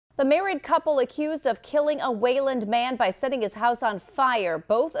The married couple accused of killing a Wayland man by setting his house on fire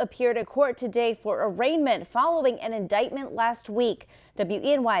both appeared in court today for arraignment following an indictment last week.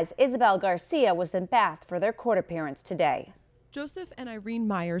 WENY's Isabel Garcia was in Bath for their court appearance today. Joseph and Irene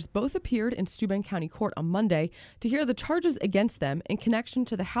Meyers both appeared in Steuben County Court on Monday to hear the charges against them in connection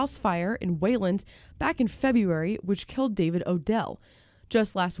to the house fire in Wayland back in February, which killed David Odell.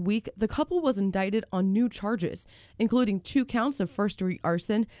 Just last week, the couple was indicted on new charges, including 2 counts of first-degree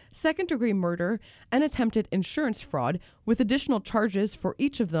arson, second-degree murder, and attempted insurance fraud, with additional charges for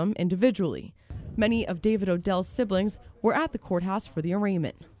each of them individually. Many of David Odell's siblings were at the courthouse for the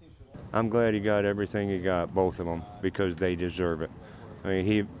arraignment. I'm glad he got everything he got, both of them, because they deserve it. I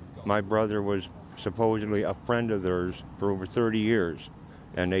mean, my brother was supposedly a friend of theirs for over 30 years,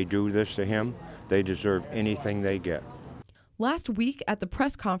 and they do this to him. They deserve anything they get. Last week at the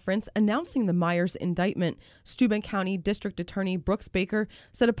press conference announcing the Meyers indictment, Steuben County District Attorney Brooks Baker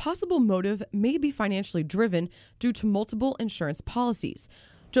said a possible motive may be financially driven due to multiple insurance policies.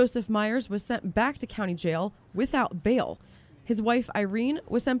 Joseph Meyers was sent back to county jail without bail. His wife Irene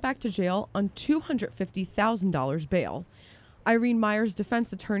was sent back to jail on $250,000 bail. Irene Meyers'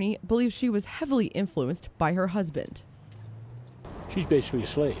 defense attorney believes she was heavily influenced by her husband. She's basically a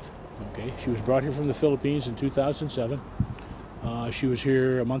slave. Okay, she was brought here from the Philippines in 2007. She was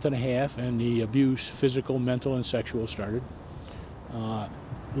here a month and a half, and the abuse, physical, mental, and sexual, started.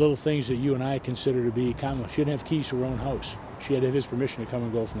 Little things that you and I consider to be common. She didn't have keys to her own house. She had to have his permission to come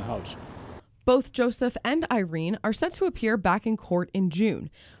and go from the house. Both Joseph and Irene are set to appear back in court in June.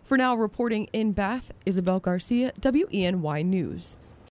 For now, reporting in Bath, Isabel Garcia, WENY News.